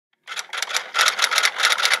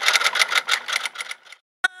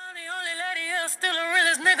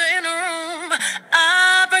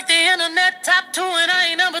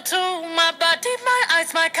tattoo, my body, my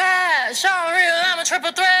eyes, my cash. I'm real, I'm a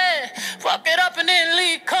triple threat. Fuck it up and then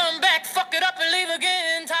leave, come back, fuck it up and leave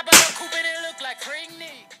again. Top of the coupe and it look like Frank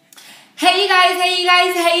Nick. Hey you guys, hey you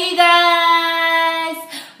guys, hey you guys.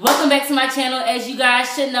 Welcome back to my channel. As you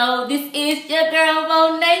guys should know, this is your girl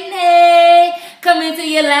Monae. Coming to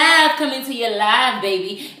your live,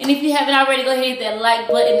 baby. And if you haven't already, go ahead and hit that like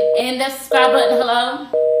button and that subscribe button. Hello?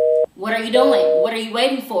 What are you doing? What are you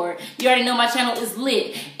waiting for? You already know my channel is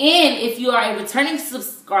lit. And if you are a returning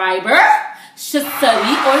subscriber, subby, you already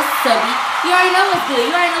know what's good.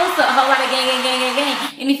 You already know what's up. A whole lot of gang.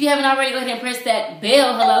 And if you haven't already, go ahead and press that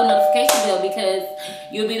bell, notification bell, because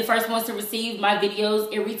you'll be the first ones to receive my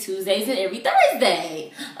videos every Tuesdays and every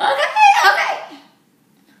Thursday.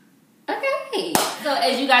 Okay. So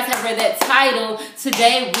as you guys have read that title,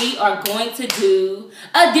 today we are going to do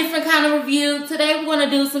a different kind of review. Today we're going to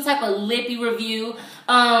do some type of lippy review.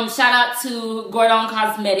 Shout out to Gordoné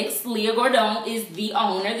Cosmetics. Leah Gordoné is the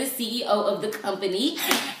owner, the CEO of the company.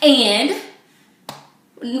 And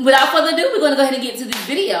without further ado, we're going to go ahead and get to this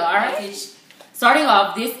video, alright? Starting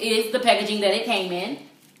off, this is the packaging that it came in.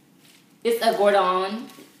 It's a Gordoné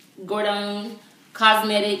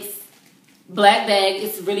Cosmetics black bag.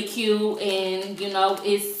 It's really cute, and you know,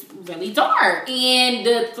 it's really dark. And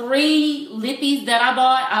the 3 lippies that I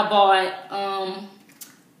bought,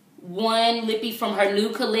 one lippy from her new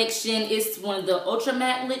collection. It's one of the ultra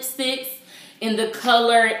matte lipsticks in the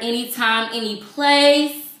color Anytime, Any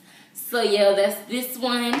Place. So yeah, that's this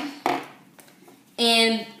one.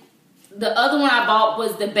 And the other one I bought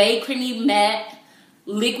was the Bay Creamy Matte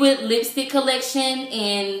Liquid Lipstick Collection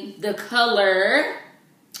in the color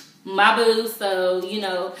My Boo. So, you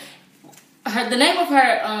know, the name of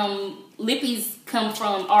her lippies come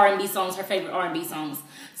from R&B songs, her favorite R&B songs.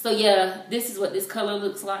 So yeah, this is what this color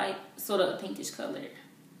looks like, sort of a pinkish color.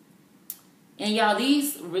 And y'all,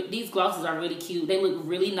 these glosses are really cute. They look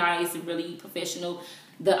really nice and really professional.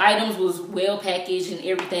 The items was well packaged and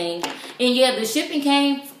everything. And yeah, the shipping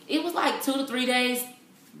came, it was like 2 to 3 days,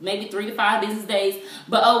 maybe 3 to 5 business days.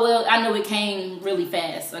 But oh well, I know it came really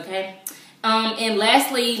fast, okay? And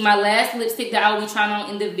lastly, my last lipstick that I will be trying on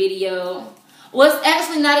in the video was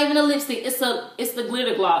actually not even a lipstick. It's the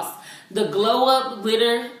glitter gloss. The Glow Up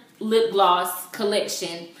Glitter Lip Gloss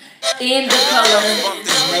Collection in the color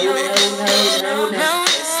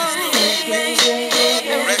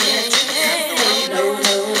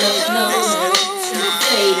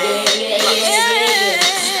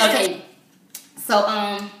Okay, so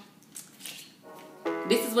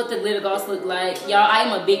this is what the glitter gloss look like. Y'all, I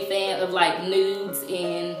am a big fan of like nudes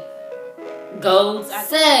and golds.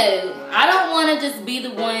 So I don't want to just be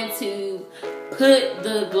the one to put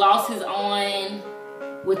the glosses on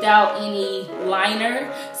without any liner.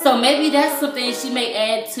 So maybe that's something she may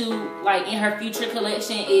add to like in her future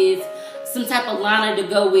collection, is some type of liner to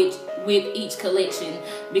go with each collection.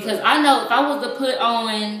 Because I know if I was to put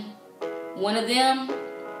on one of them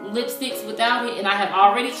lipsticks without it, and I have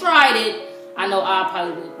already tried it, I know I'll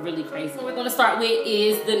probably look really crazy. What we're going to start with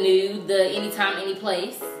is the nude, the Anytime, Any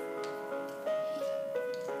Place.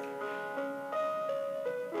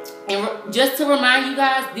 And just to remind you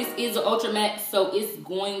guys, this is an ultra matte, so it's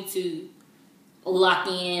going to lock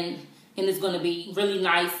in and it's going to be really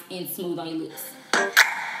nice and smooth on your lips. In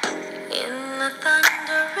the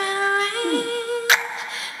thundering rain, you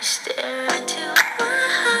stare into my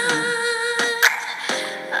eyes.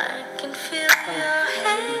 I can feel your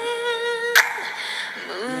hand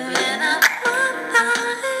moving up my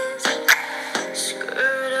thighs,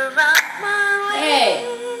 skirt around my waist,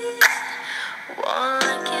 wall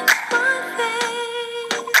against my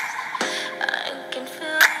face. I can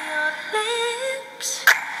feel your lips.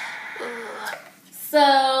 Ooh. So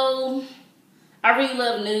I really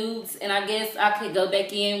love nudes, and I guess I could go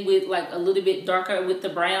back in with like a little bit darker with the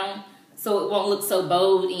brown, so it won't look so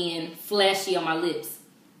bold and flashy on my lips.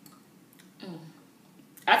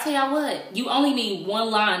 I tell y'all what, you only need one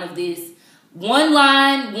line of this.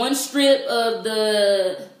 One strip of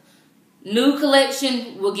the new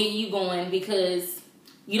collection will get you going, because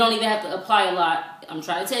you don't even have to apply a lot. I'm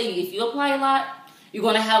trying to tell you, if you apply a lot, you're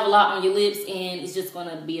going to have a lot on your lips, and it's just going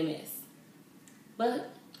to be a mess. But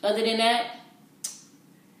other than that,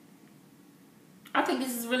 I think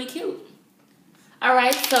this is really cute.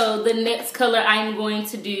 Alright, so the next color I'm going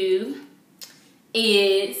to do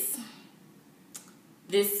is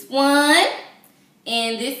this one.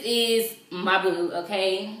 And this is my boo,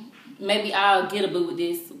 okay? Maybe I'll get a boo with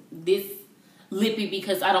this lippy,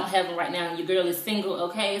 because I don't have them right now and your girl is single,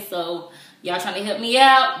 okay? So y'all trying to help me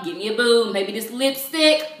out, give me a boo. Maybe this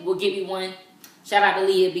lipstick will give me one. Shout out to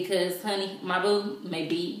Leah, because honey, my boo may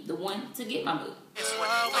be the one to get my boo.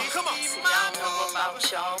 Come on. See, I don't know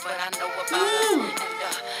about y'all, but I know about us.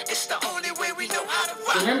 And it's the only way we know how to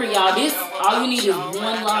rock. Remember, y'all, this, all you need is one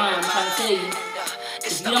line. I'm trying to tell you.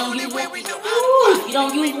 If you don't use one, if you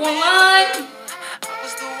don't use one line,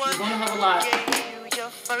 you're going to have a lot.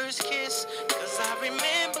 This is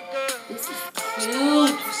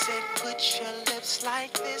cute. You said put your lips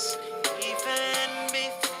like this, even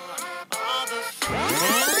before all the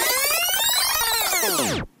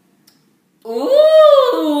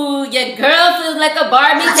Ooh, your girl feels like a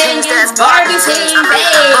Barbie ting. It's Barbie ting.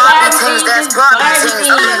 Hey, Barbie ting, that's Barbie ting.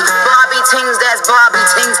 Barbie tings, that's Barbie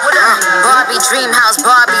tings. Barbie dream house,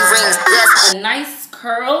 Barbie rings. That's a nice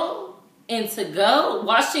curl and to go,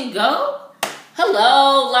 wash and go.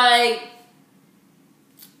 Hello, like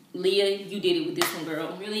Leah, you did it with this one,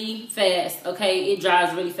 girl. Really fast, okay? It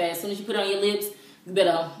dries really fast. As soon as you put it on your lips, you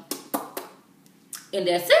better, and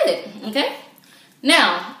that's it, okay?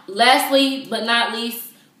 Now, lastly but not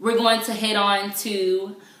least, we're going to head on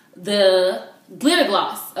to the glitter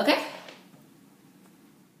gloss, okay?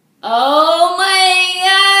 Oh my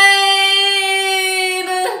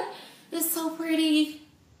god! It's so pretty.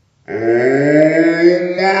 Oh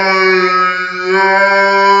my god!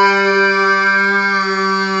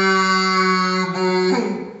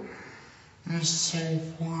 It's so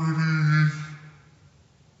pretty.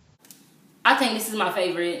 I think this is my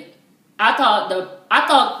favorite. I thought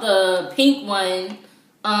the pink one,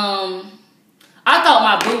 I thought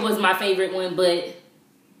my blue was my favorite one, but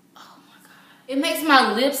oh my god. It makes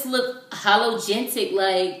my lips look halogenic,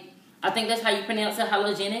 like, I think that's how you pronounce it,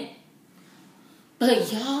 halogenic.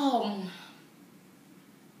 But y'all,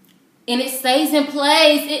 and it stays in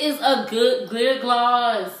place. It is a good glitter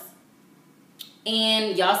gloss.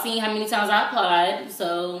 And y'all seen how many times I applied,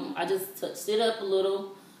 so I just touched it up a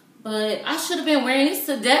little. But I should have been wearing this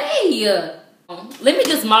today. Let me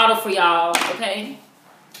just model for y'all, okay?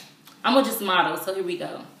 I'm gonna just model, so here we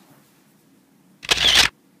go.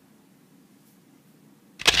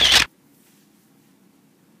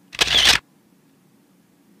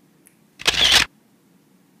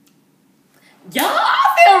 Y'all,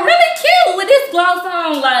 I feel really cute with this gloss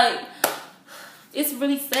on. Like, it's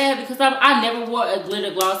really sad because I never wore a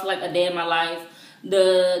glitter gloss like a day in my life.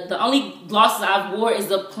 The only glosses I've wore is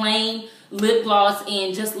the plain lip gloss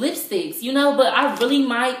and just lipsticks, you know, but I really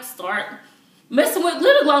might start messing with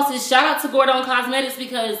glitter glosses. Shout out to Gordoné Cosmetics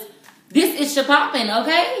because this is shapopping,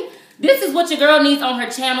 okay? This is what your girl needs on her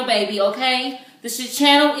channel, baby, okay? This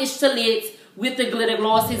channel is to lit with the glitter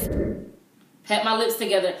glosses. Pat my lips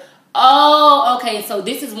together. Oh, okay, so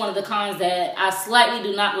this is one of the cons that I slightly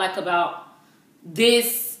do not like about the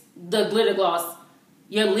glitter gloss.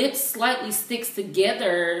 Your lips slightly sticks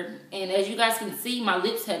together, and as you guys can see, my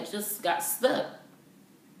lips have just got stuck.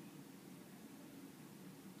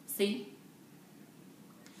 See?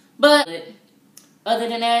 But other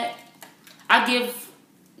than that, I give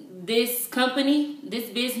this company, this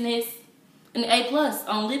business, an A+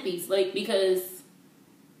 on lippies, like, because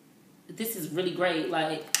this is really great.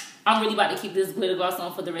 Like, I'm really about to keep this glitter gloss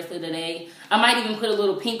on for the rest of the day. I might even put a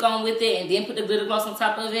little pink on with it and then put the glitter gloss on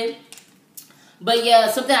top of it. But yeah,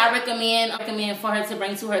 something I recommend for her to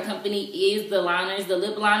bring to her company is the liners, the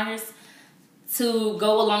lip liners, to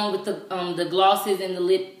go along with the glosses and the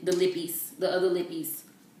lippies, the other lippies.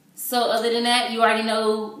 So other than that, you already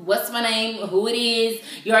know what's my name, who it is.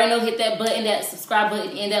 You already know, hit that button, that subscribe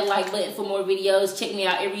button, and that like button for more videos. Check me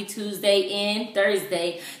out every Tuesday and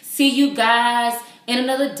Thursday. See you guys in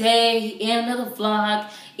another day, in another vlog,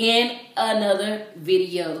 in another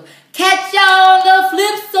video. Catch y'all on the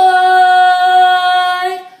flip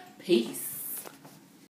side. Peace.